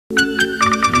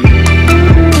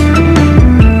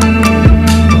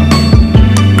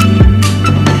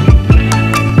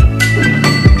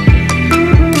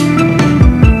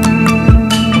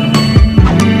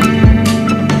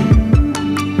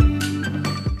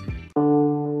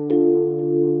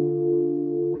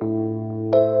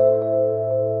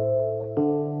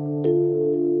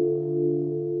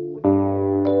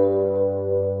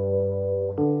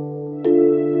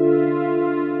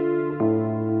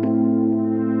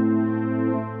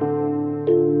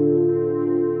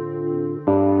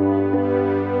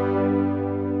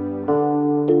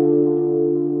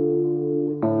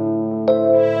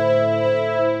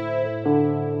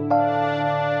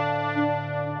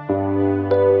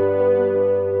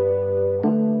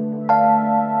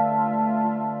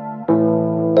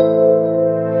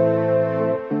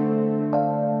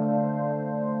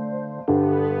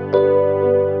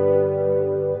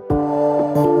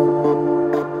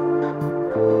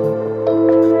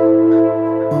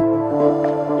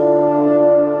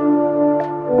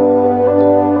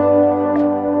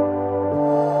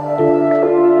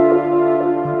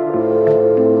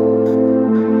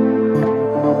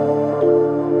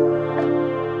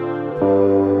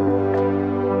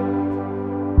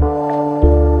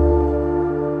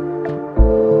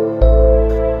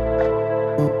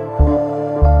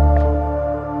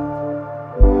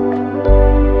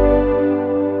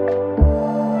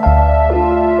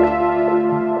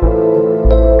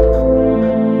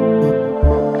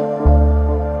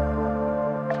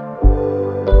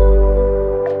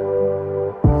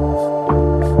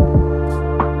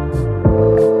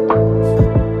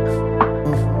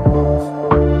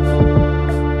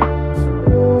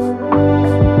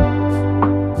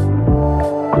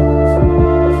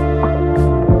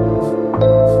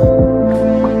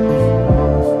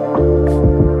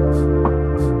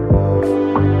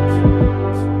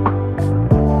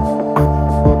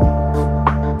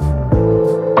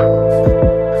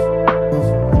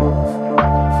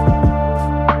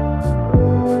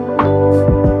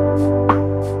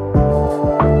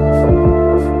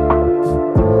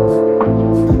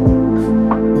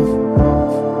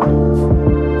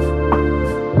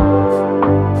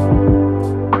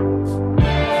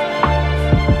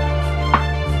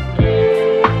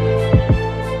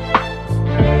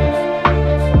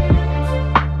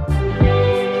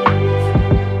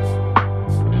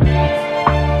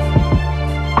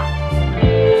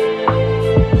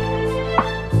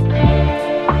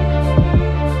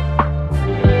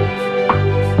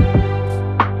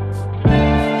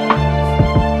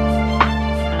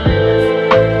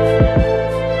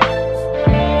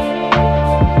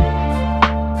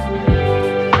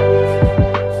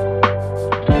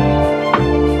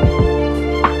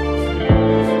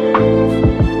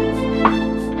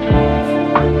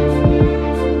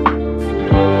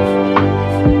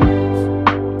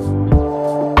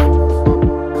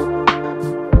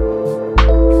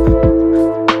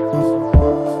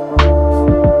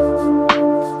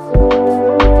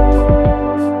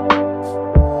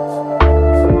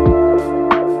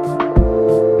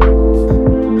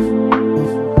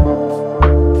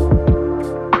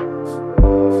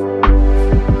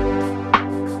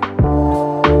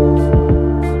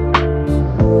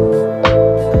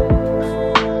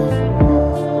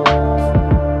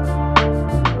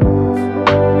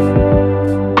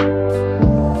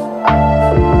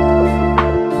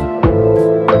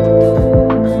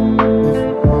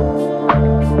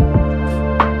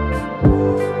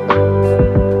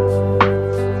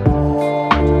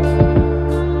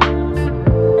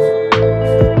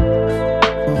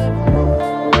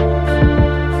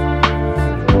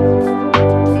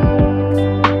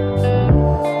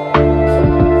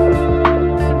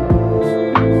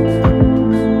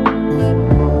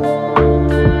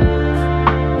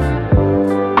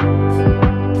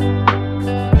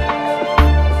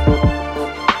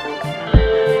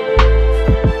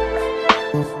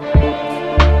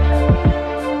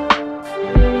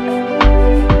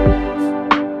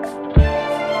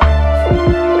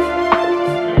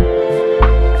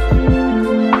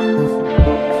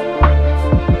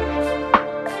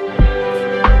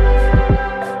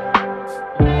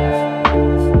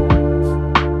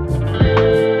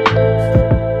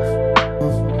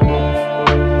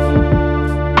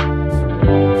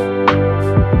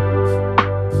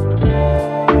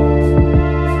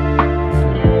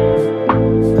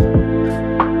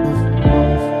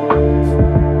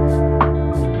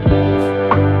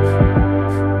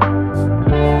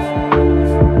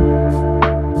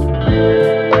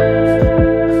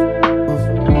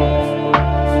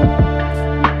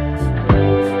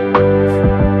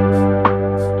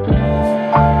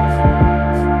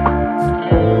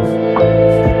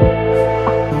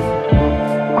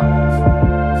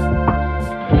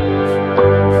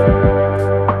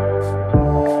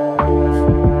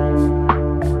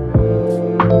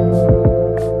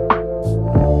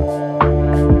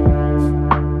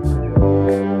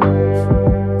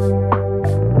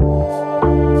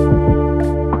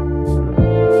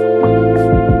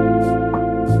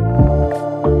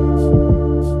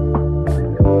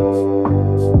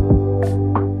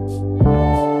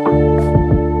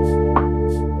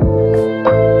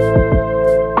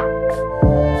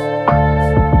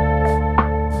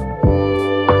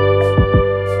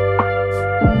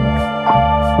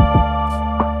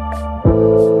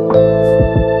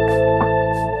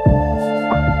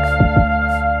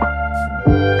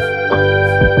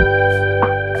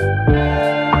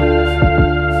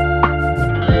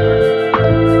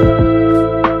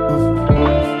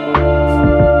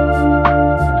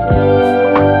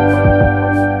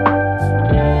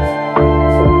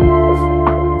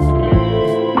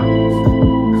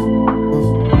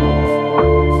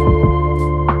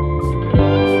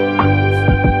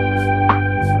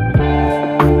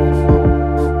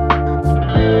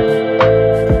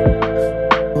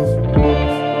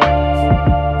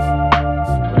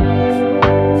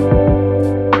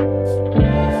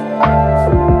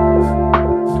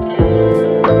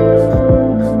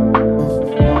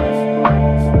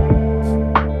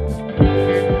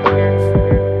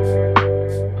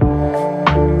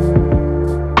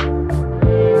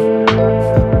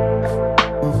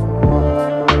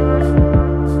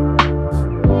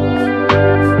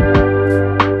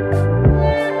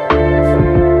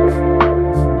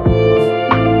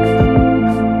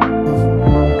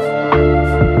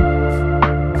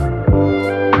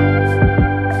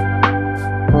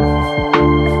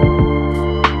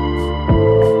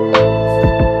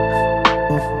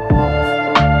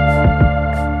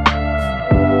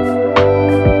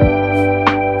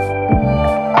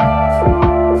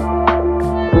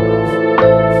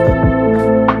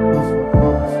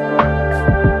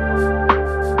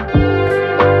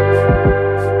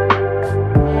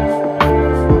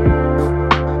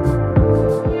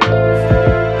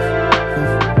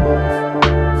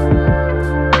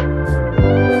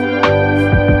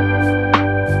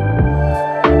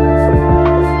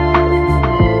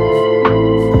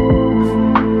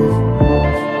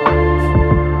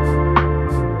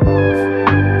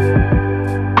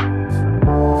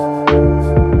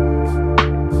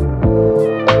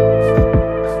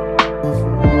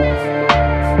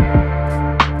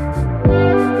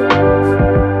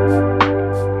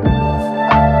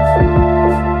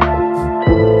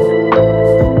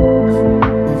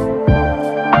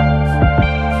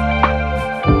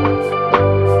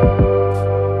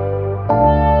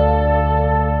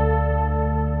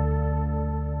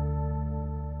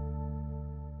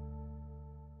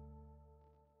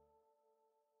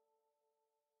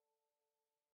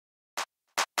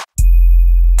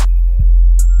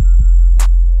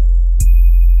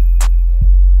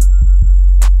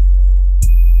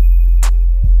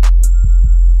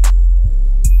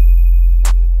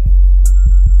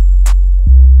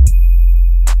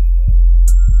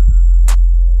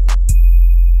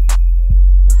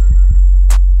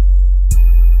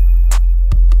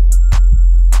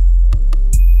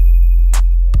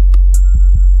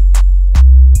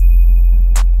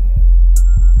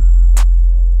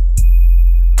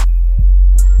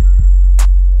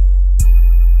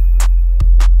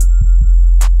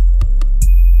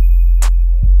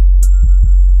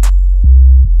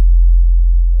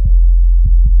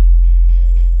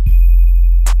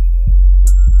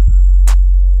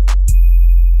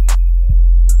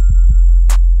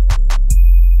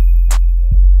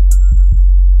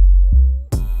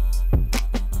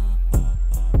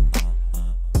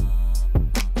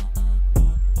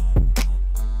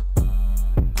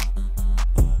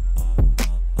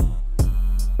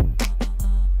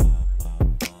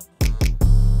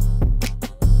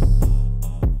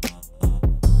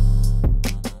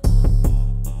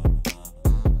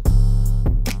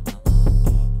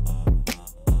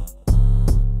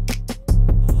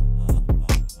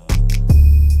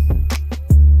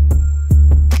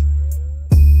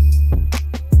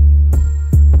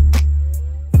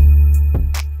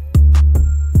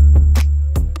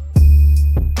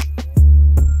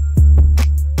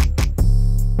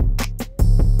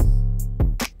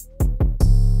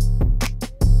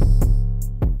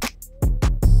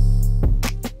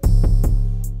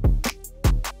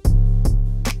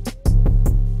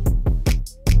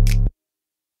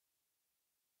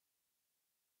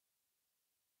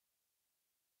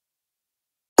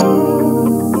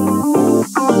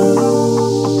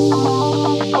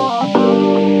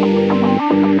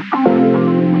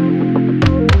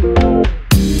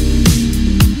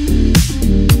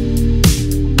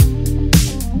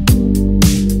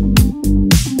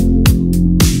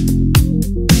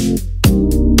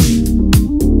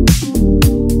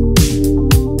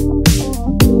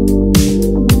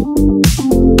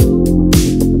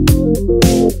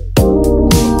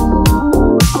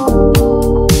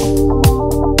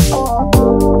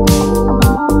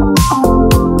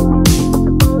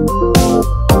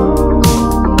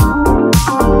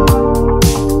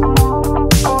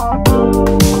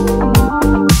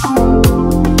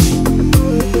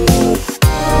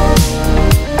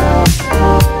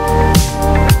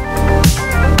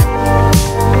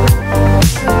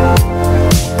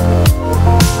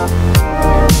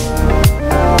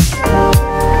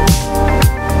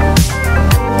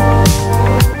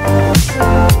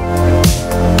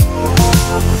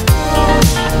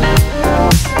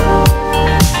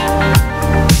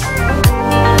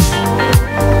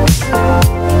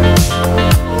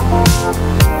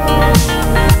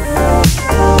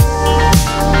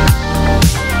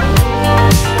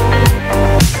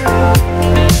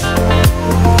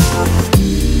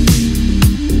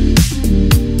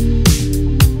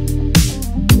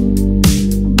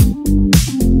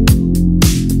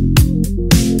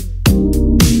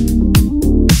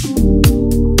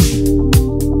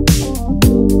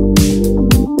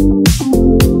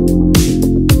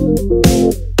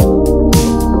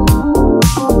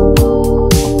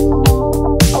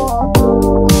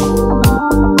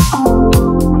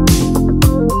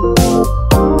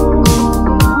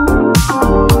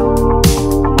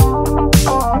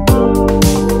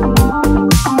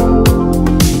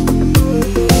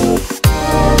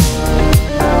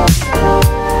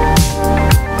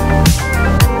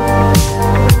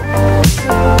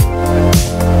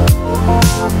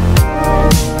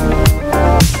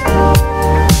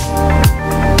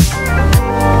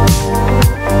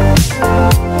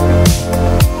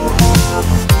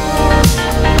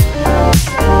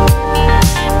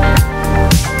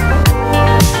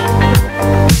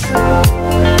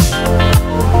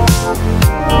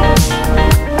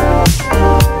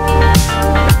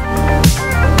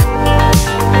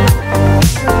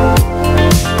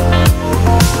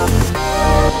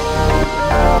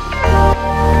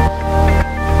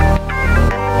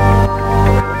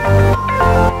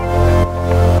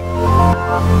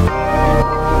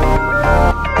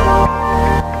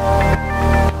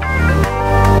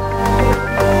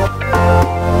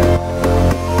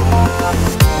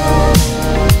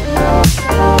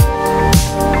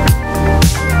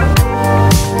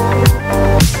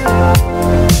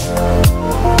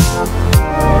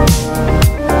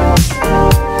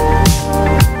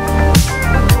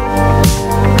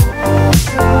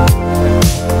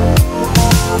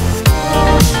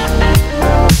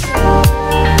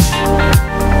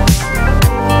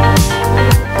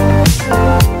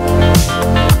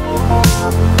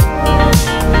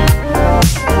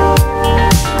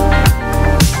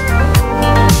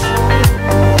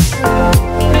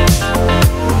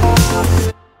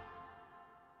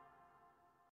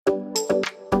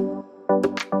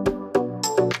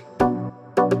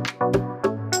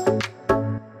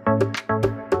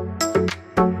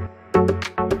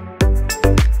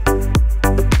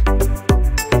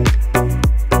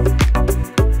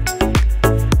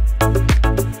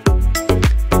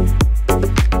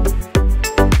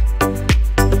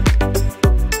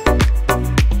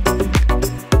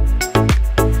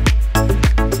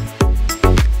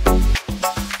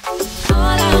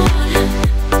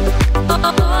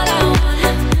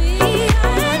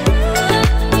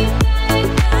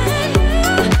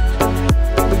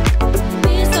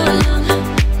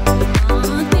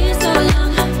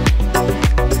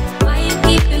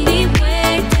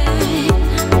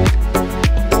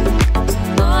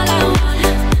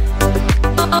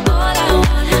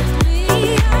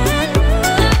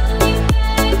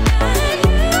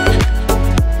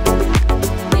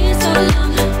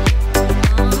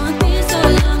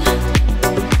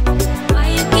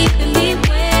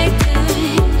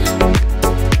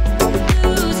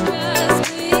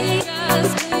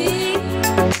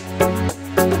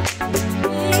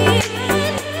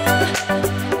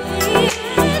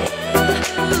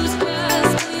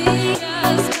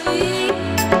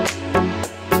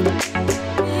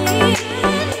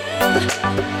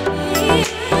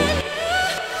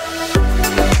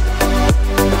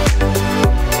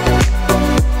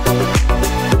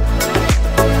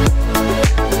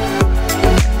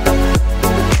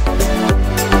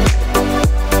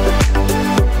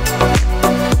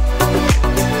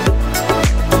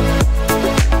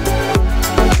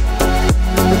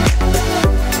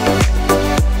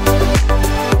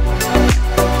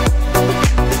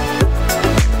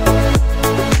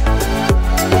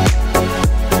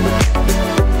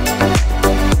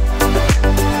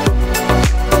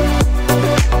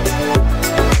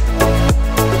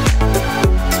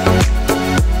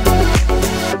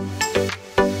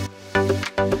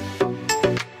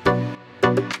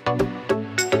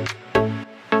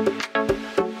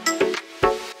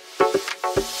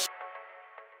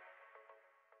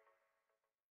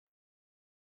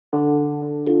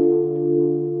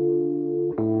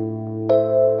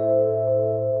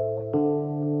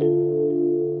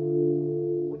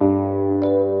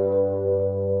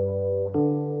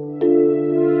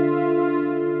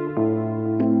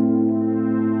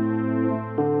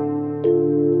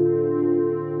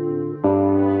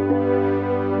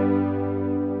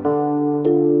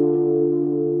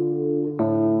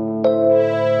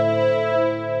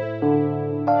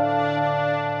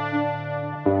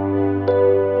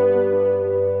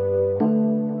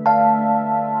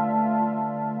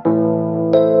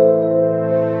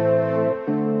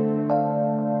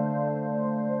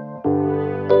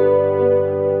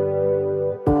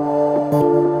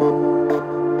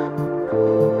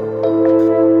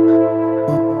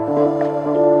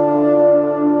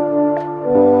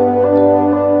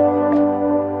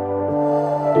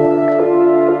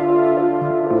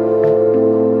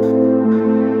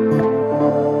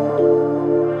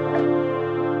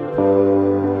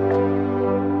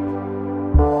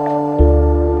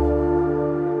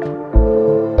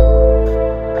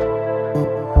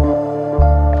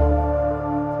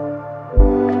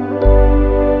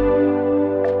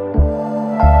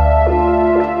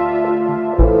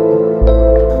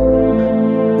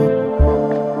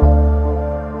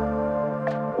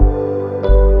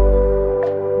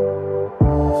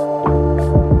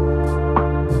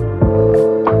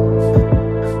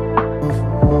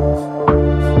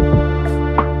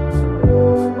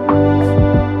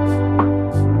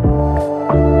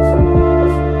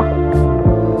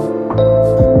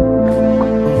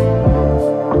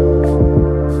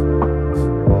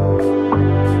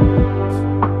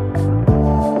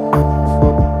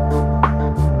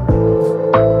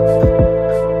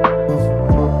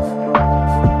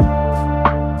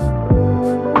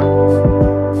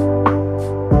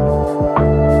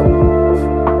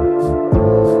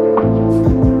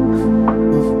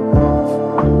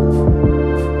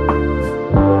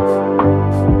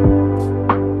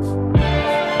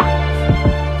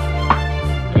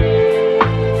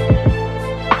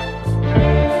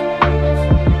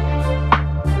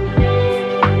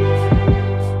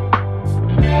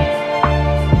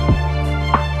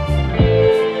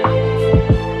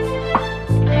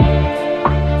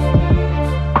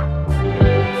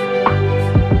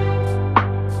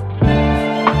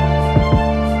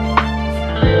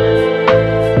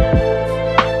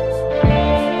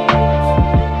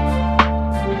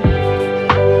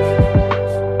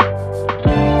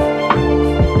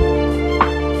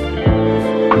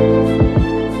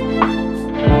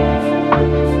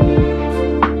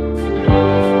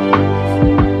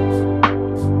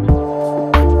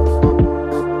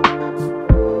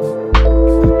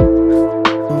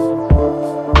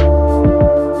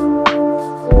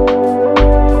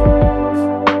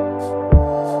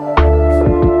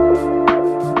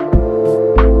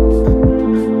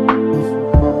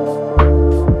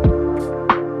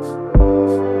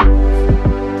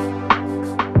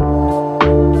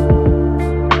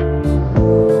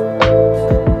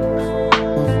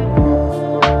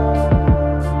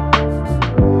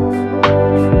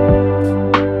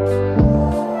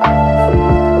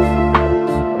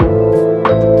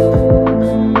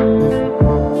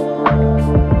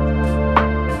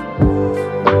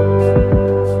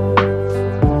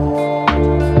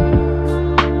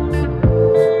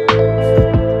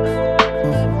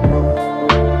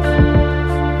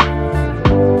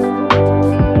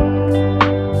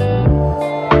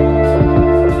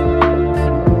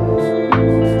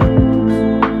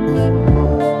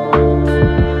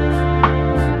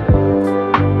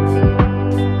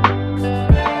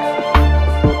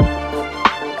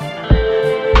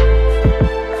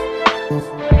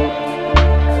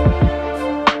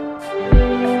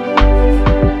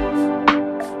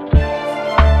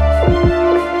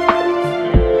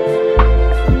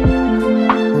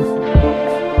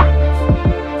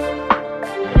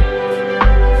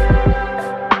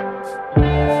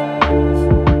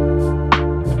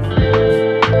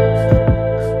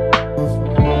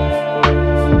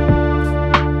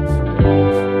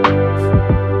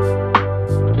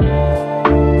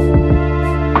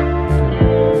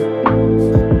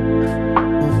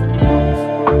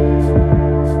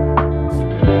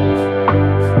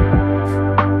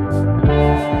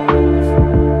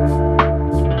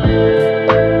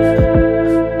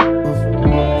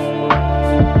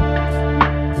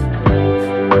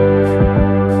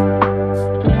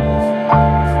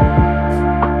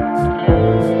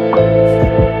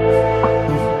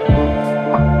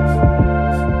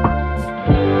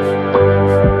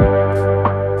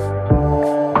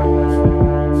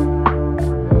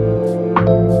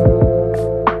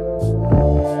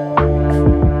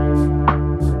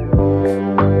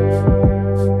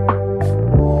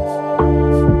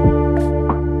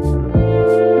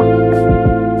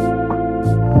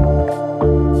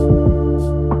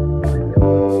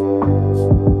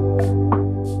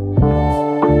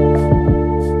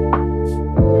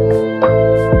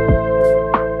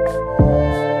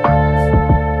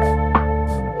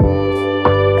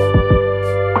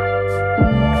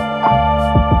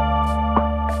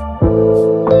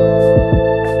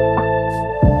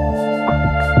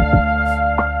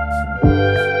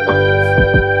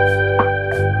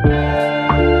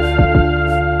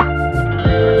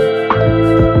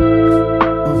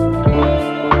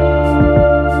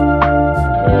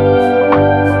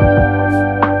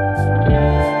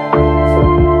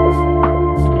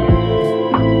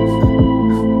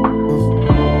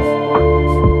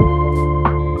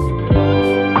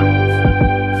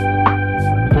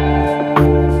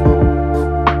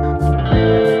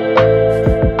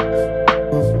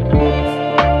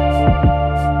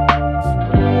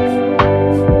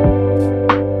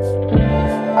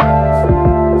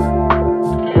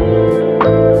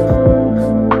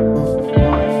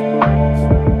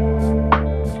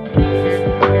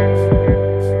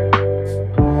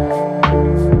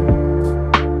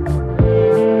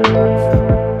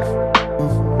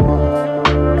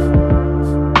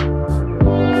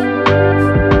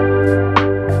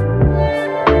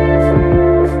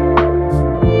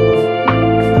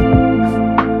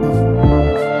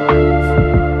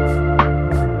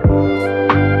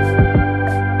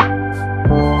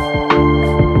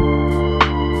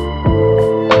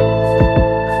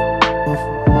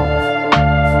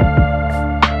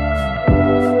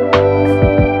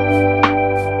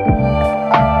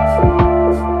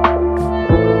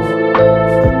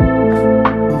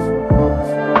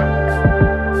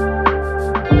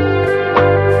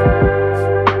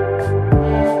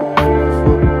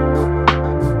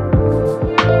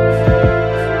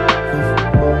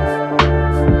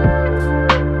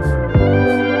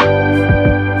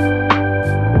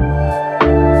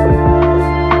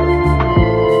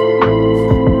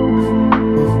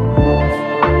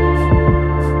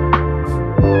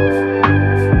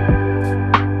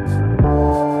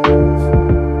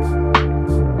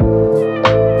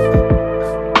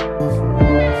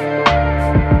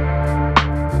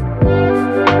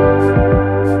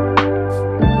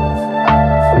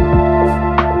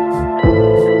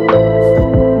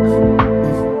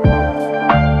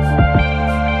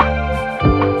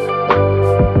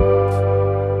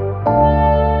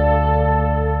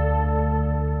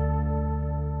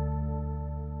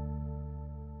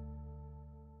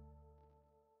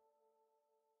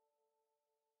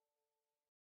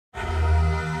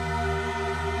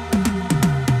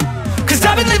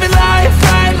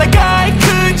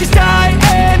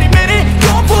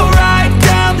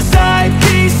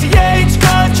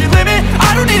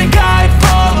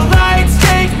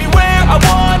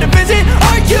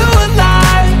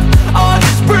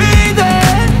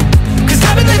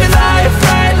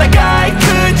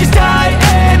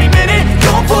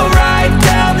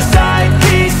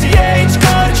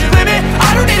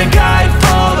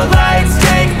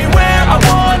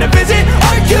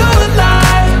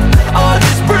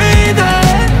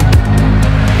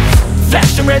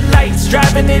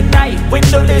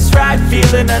windowless ride,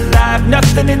 feeling alive.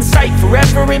 Nothing in sight,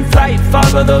 forever in flight.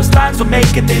 Follow those lines, we'll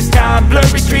make it this time.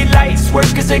 Blurry street lights,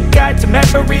 work as a guide to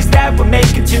memories that we're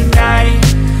making tonight.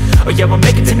 Oh yeah, we'll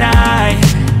make it tonight.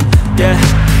 Yeah,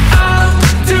 I'll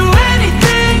do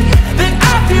anything that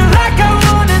I feel like I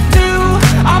wanna do.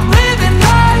 I'm living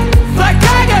life like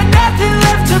I got nothing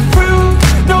left to prove.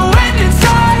 No end in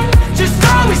sight, just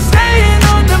always staying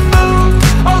on the move.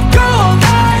 I'll go all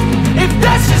night if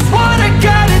that's just what I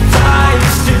gotta do.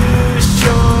 Life's too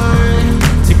short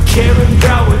to care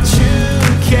about what you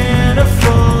can't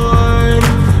afford.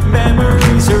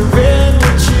 Memories are in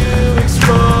what you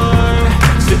explore,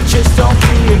 so just don't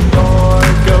be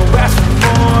ignored. Go ask for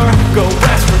more, go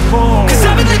ask for more. 'Cause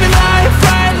I've been living life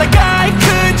right like I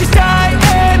could just die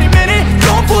any minute.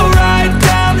 Going for a ride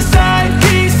down the side,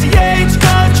 PCH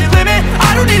country limit.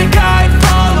 I don't need a guide,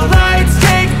 follow lights,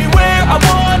 take me where I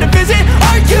wanna visit.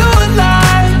 Are you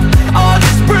alive? I'll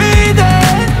just breathe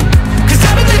in. 'Cause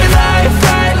I've been living life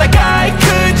right like I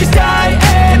could just die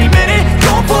any minute.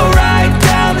 Going for a ride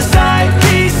down the side,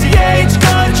 PCH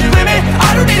country limit.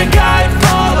 I don't need a guide,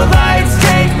 follow lights,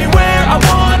 take me where I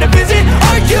wanna visit.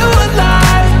 Are you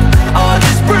alive? I'll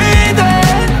just breathe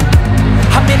in.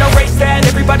 I'm in a race that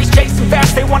everybody's chasing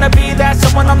fast. They wanna be that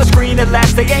someone on the screen at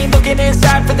last. They ain't looking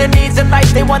inside for their needs in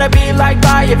life. They wanna be liked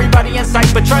by everybody in sight.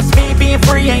 But trust me, being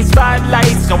free ain't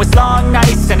spotlights. No, it's long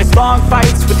nights and it's long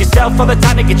fights with yourself all the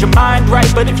time to get your mind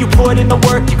right. But if you put in the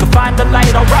work, you can find the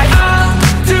light, alright. I'll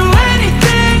do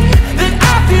anything that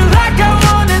I feel like I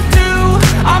wanna do.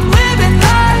 I'm living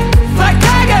life like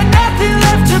I got nothing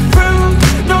left to prove.